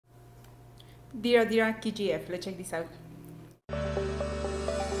DHEERA DHEERA KGF. Let's check this out.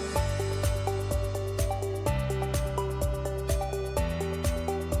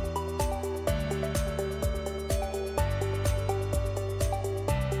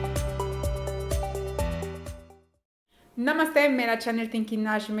 नमस्ते, मेरा channel thinking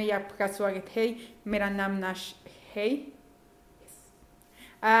नाश में आपका स्वागत है. मेरा नाम नाश है.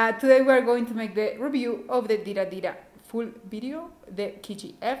 Today we are going to make the review of the DHEERA DHEERA full video, the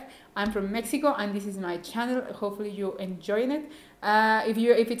KGF. I'm from Mexico and this is my channel. Hopefully you're enjoying it.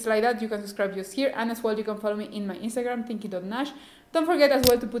 If it's like that, you can subscribe just here, and as well you can follow me in my Instagram, thinking.nash. Don't forget as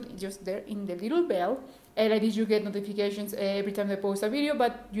well to put it just there in the little bell, like this you get notifications every time I post a video.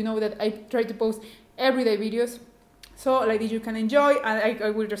 But you know that I try to post everyday videos, so like this you can enjoy, and I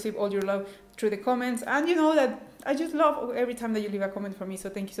will receive all your love through the comments. And you know that I just love every time that you leave a comment for me, so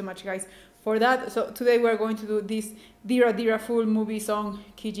thank you so much guys for that. So today we are going to do this DHEERA DHEERA full movie song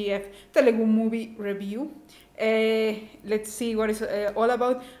KGF Telugu movie review. Let's see what it's all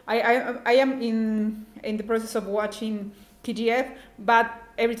about. I am in the process of watching KGF, but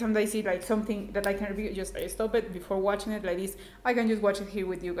every time that I see like something that I can review, just I stop it before watching it like this. I can just watch it here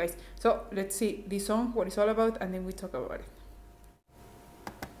with you guys. So let's see this song, what it's all about, and then we talk about it.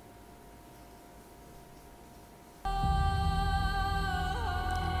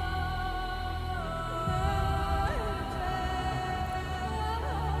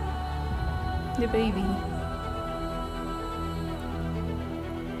 The baby.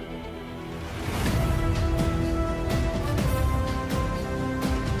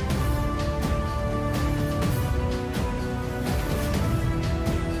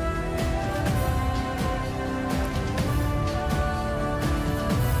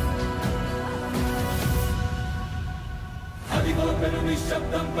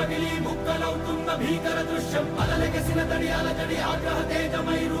 నిశ్శబ్దం పగిలి ముక్కలవుతున్న భీకర దృశ్యం అలలెగసిన తడియాల జడి ఆగ్రహ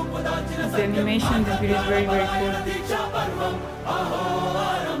తేజమై రూపుదాల్చిన The animation in this video is very cool. దీక్షా పర్వం అహో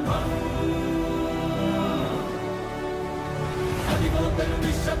ఆరంభం అదిగో పెను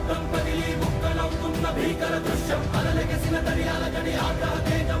నిశ్శబ్దం పగిలి ముక్కలవుతున్న భీకర దృశ్యం అలలెగసిన తడియాల జడి ఆగ్రహ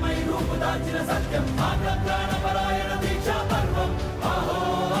తేజమై రూపుదాల్చిన సత్యం ఆగ్రహప్రాణపరాయణ దీక్షా పర్వం అహో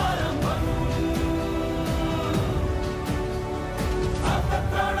ఆరంభం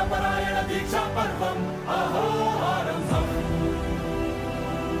ప్రాణపరాయణ దీక్షా పర్వం అహో ఆరంభం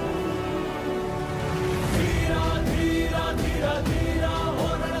ధీరా ధీరా ధీరా ధీరా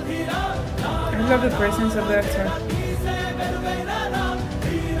ఓరణ ధీరా I love the presence of the actor. తీసే వెలుగైన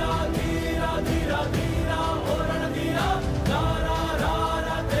ధీరా ధీరా ధీరా ధీరా ఓరణ ధీరా రారా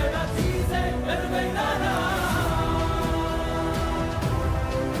రారా తేడా తీసే వెలుగైన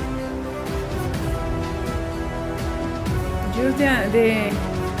Just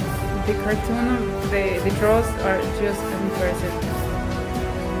the cartoon of the draws are just impressive.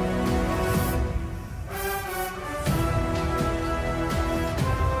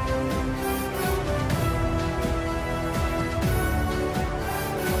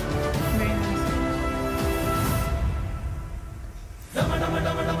 Very nice.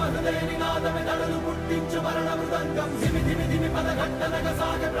 దమడమడమడమహృదయని నాదమే దడలు పుట్టించు మరణ మృదంగం ధిమి ధిమి ధిమి పదఘట్టనగ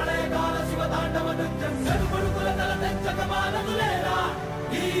సాగ ప్రళయకాల శివతాండవ నృత్యం గడుపడుకుల తల తెంచక మానదులేరా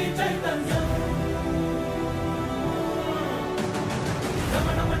ఈ చైతన్యం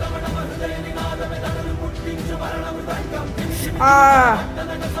దమడమడమడమహృదయని నాదమే దడలు పుట్టించు మరణ మృదంగం ధిమి ధిమి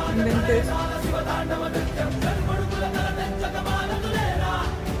పదఘట్టనగ సాగ ప్రళయకాల శివతాండవ నృత్యం గడుపడుకుల తల తెంచక మానదులేరా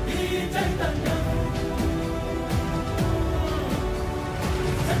ఈ చైతన్యం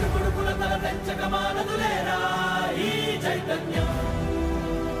తల తెంచక మానదులేరా ఈ చైతన్యం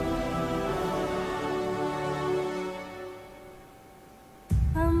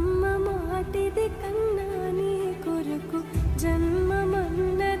అమ్మ మాటిది కన్నా నీ కొరకు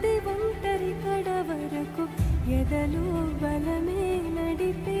జన్మమన్నది ఒంటరి కడ వరకు ఎదలు బలమే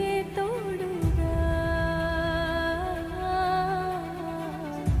నడిపే తోడుగా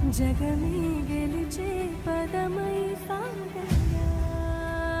జగమే గెలిచే పదమై సాగ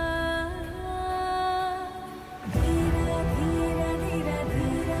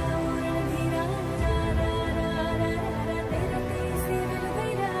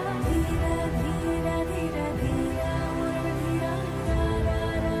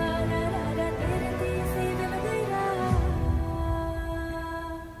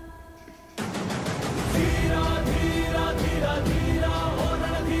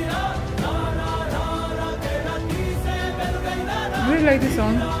I really like this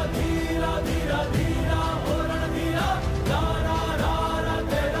song.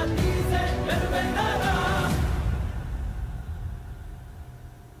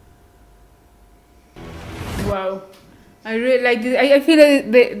 Wow, I really like this. I feel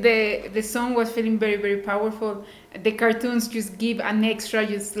that the song was feeling very, very powerful. The cartoons just give an extra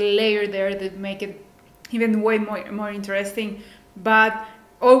just layer there that make it even way more interesting. But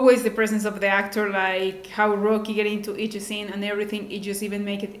always the presence of the actor, like how Rocky get into each scene and everything, it just even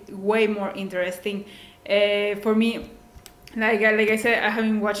make it way more interesting. For me, like I said, I have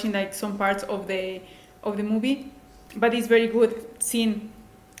been watching like some parts of the movie, but it's very good seeing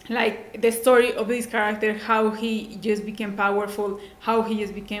like the story of this character, how he just became powerful, how he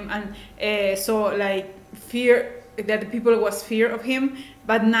just became, and so like fear, that the people was fear of him.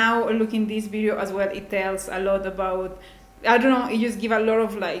 But now looking this video as well, it tells a lot about, I don't know, it just give a lot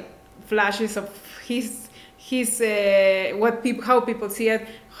of like flashes of his how people see it,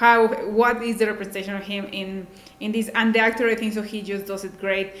 what is the representation of him in this. And the actor, I think so, he just does it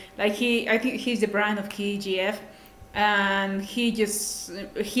great. Like I think he's the brand of KGF, and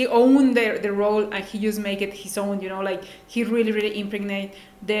he owned the role, and he just make it his own, you know, like he really impregnate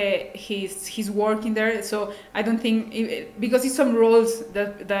his work in there. So I don't think because it's some roles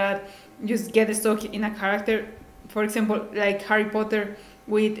that just get stuck in a character, for example like Harry Potter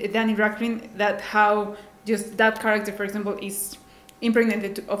with Danny Radcliffe, that how just that character, for example, is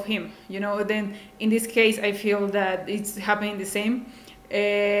impregnated of him, you know. Then in this case I feel that it's happening the same,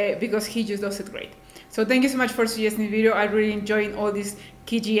 because he just does it great. So thank you so much for suggesting the video. I really enjoying all this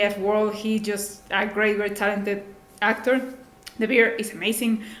KGF world. He just a very talented actor. The beer is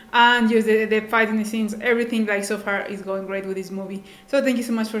amazing, and just the fighting scenes, everything like so far is going great with this movie. So thank you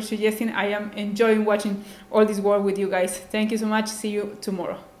so much for suggesting. I am enjoying watching all this world with you guys. Thank you so much. See you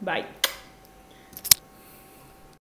tomorrow. Bye.